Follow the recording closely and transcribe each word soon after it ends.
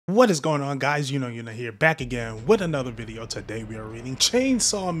What is going on, guys? You're here, back again with another video. Today we are reading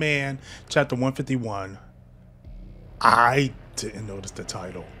Chainsaw Man chapter 151. I didn't notice the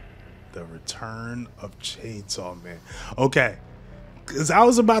title, The Return of Chainsaw Man. Okay, because I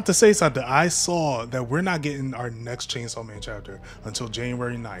was about to say something. I saw that we're not getting our next Chainsaw Man chapter until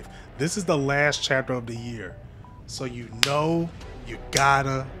January 9th. This is the last chapter of the year, so you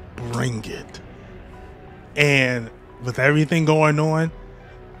gotta bring it. And with everything going on,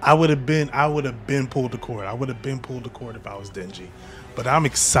 I would have been pulled the cord. I would have been pulled the cord if I was Denji. But I'm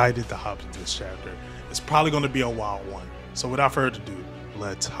excited to hop into this chapter. It's probably going to be a wild one. So without further ado,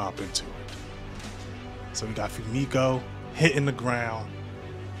 let's hop into it. So we got Fumiko hitting the ground.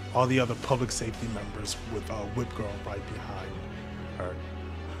 All the other public safety members with Whip Girl right behind her.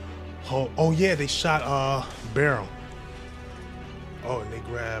 Oh yeah, they shot Barrel. Oh, and they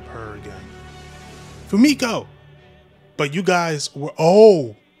grab her again. Fumiko! But you guys were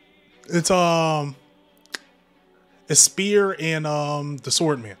it's Spear and the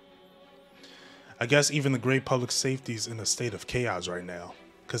Swordman. I guess even the great public safety's in a state of chaos right now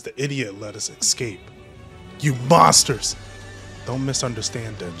because the idiot let us escape. You monsters! Don't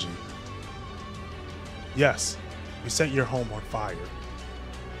misunderstand, Denji. Yes, we set your home on fire.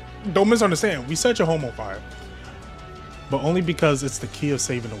 Don't misunderstand, we set your home on fire. But only because it's the key of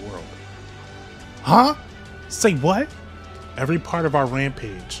saving the world. Huh? Say what? Every part of our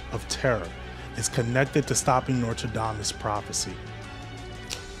rampage of terror is connected to stopping Notre Dame's prophecy.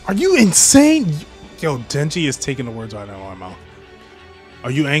 Are you insane? Yo, Denji is taking the words out of my mouth.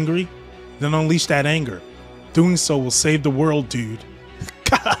 Are you angry? Then unleash that anger. Doing so will save the world, dude.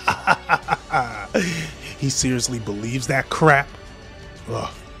 He seriously believes that crap?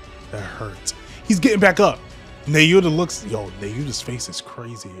 Ugh, that hurts. He's getting back up. Nayuta's face is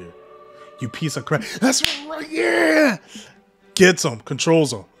crazy here. You piece of crap. That's right, yeah! Gets him,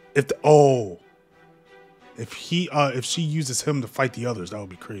 controls him. If she uses him to fight the others, that would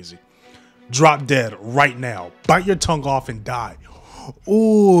be crazy. Drop dead right now. Bite your tongue off and die.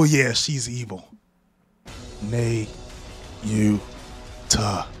 Oh yeah, she's evil. Nay, you,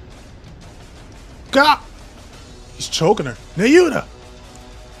 ta. God, he's choking her. Nayuta.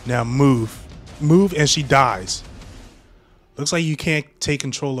 Now move, and she dies. Looks like you can't take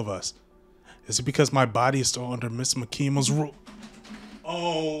control of us. Is it because my body is still under Miss Makima's rule?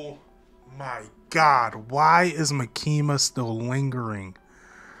 Oh my God, why is Makima still lingering?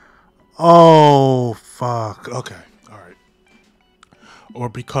 Oh, fuck. Okay, alright. Or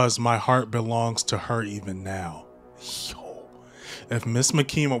because my heart belongs to her even now. Yo, if Miss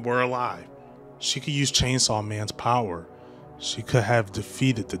Makima were alive, she could use Chainsaw Man's power. She could have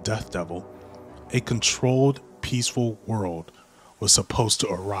defeated the Death Devil. A controlled, peaceful world was supposed to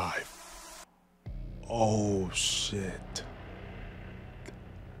arrive. Oh shit.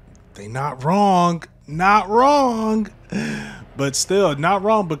 They not wrong. Not wrong. But still, not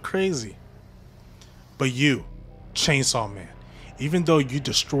wrong, but crazy. But you, Chainsaw Man, even though you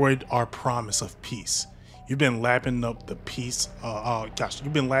destroyed our promise of peace, you've been lapping up the peace,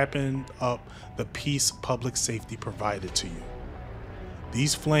 you've been lapping up the peace public safety provided to you.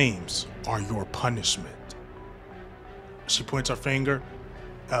 These flames are your punishment. She points her finger.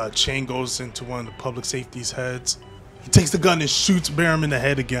 Chain goes into one of the public safety's heads. He takes the gun and shoots Barham in the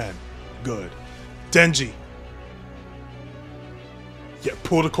head again. Good. Denji. Yeah,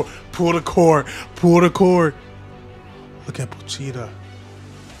 pull the cord. Pull the cord. Pull the cord. Look at Pochita.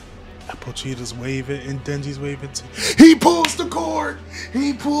 And Pochita's waving and Denji's waving too. He pulls the cord.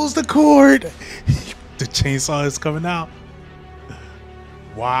 He pulls the cord. The chainsaw is coming out.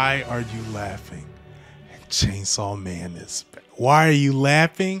 Why are you laughing? Chainsaw Man is back. Why are you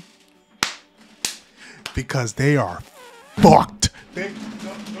laughing? Because they are fucked.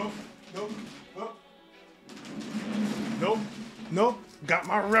 Nope. Got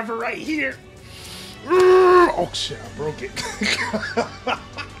my rubber right here. Oh shit, I broke it.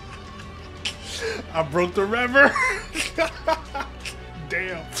 I broke the rubber.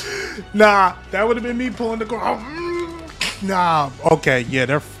 Damn. Nah, that would have been me pulling the cord. Nah. Okay, yeah,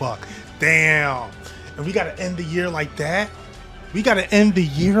 they're fucked. Damn. And we gotta end the year like that? We gotta end the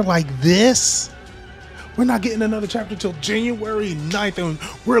year like this? We're not getting another chapter till January 9th and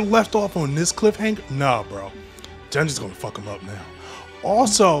we're left off on this cliffhanger? Nah, bro. Denji's gonna fuck him up now.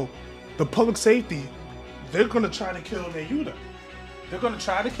 Also, the public safety, they're gonna try to kill Nayuta. They're gonna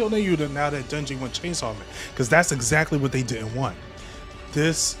try to kill Nayuta now that Denji went Chainsaw Man. Because that's exactly what they didn't want.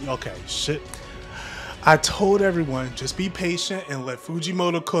 Okay, shit. I told everyone, just be patient and let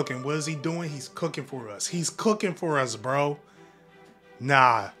Fujimoto cook. And what is he doing? He's cooking for us. He's cooking for us, bro.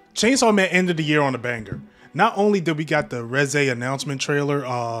 Nah. Chainsaw Man ended the year on a banger. Not only did we got the Reze announcement trailer,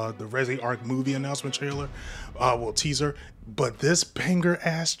 the Reze arc movie announcement trailer, well, teaser, but this banger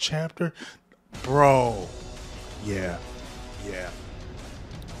ass chapter, bro. Yeah.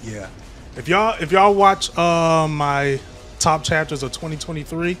 If y'all watch my top chapters of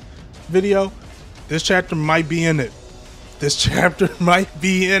 2023 video, this chapter might be in it. This chapter might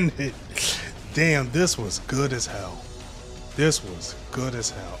be in it. Damn, this was good as hell. This was good as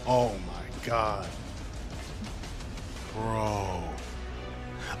hell. Oh my god. Bro.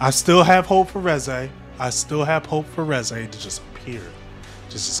 I still have hope for Reze. I still have hope for Reze to just appear.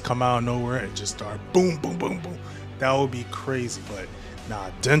 Just come out of nowhere and just start boom, boom, boom, boom. That would be crazy, but nah,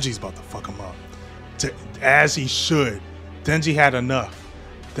 Denji's about to fuck him up. As he should. Denji had enough.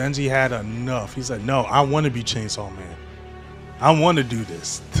 Denji had enough. He said, no, I want to be Chainsaw Man. I want to do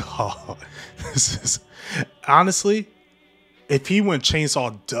this. Oh, this is honestly, if he went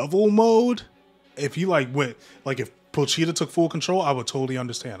Chainsaw Devil mode, if he like went, like if Pochita took full control, I would totally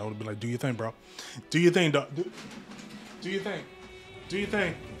understand. I would be like, do your thing, bro. Do your thing, dog. Do your thing. Do your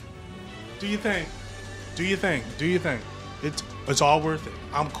thing. Do your thing. Do your thing. Do your thing. It's all worth it.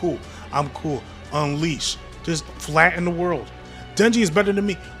 I'm cool. I'm cool. Unleash. Just flatten the world. Denji is better than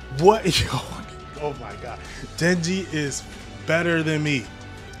me. What? Oh my god. Denji is better than me.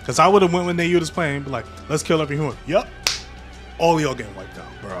 Because I would have went when they was playing and be like, let's kill every human. Yup. All y'all getting wiped out,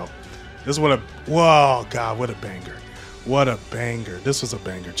 bro. This was whoa, god, what a banger. What a banger. This was a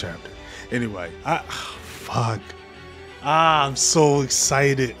banger chapter. Anyway, fuck. I'm so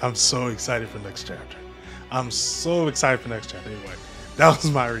excited. I'm so excited for next chapter. I'm so excited for next chapter. Anyway, that was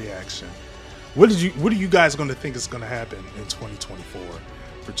my reaction. What are you guys going to think is going to happen in 2024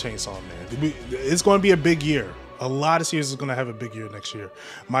 for Chainsaw Man? It's going to be a big year. A lot of series is going to have a big year next year.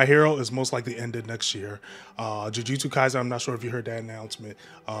 My Hero is most likely ended next year. Jujutsu Kaisen, I'm not sure if you heard that announcement.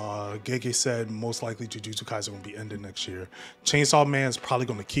 Gege said most likely Jujutsu Kaisen will be ended next year. Chainsaw Man is probably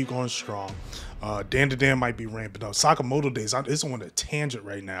going to keep going strong. Dan to Dan might be ramping up. Sakamoto Days, it's on a tangent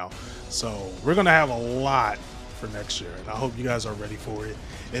right now. So we're going to have a lot for next year, and I hope you guys are ready for it.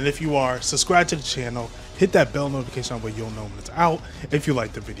 And if you are, subscribe to the channel, hit that bell notification where you'll know when it's out. If you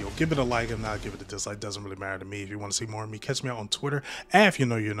like the video, give it a like. If not, give it a dislike. Doesn't really matter to me. If you want to see more of me, catch me out on Twitter. And if you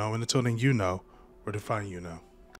know, you know. And until then, you know where to find you know.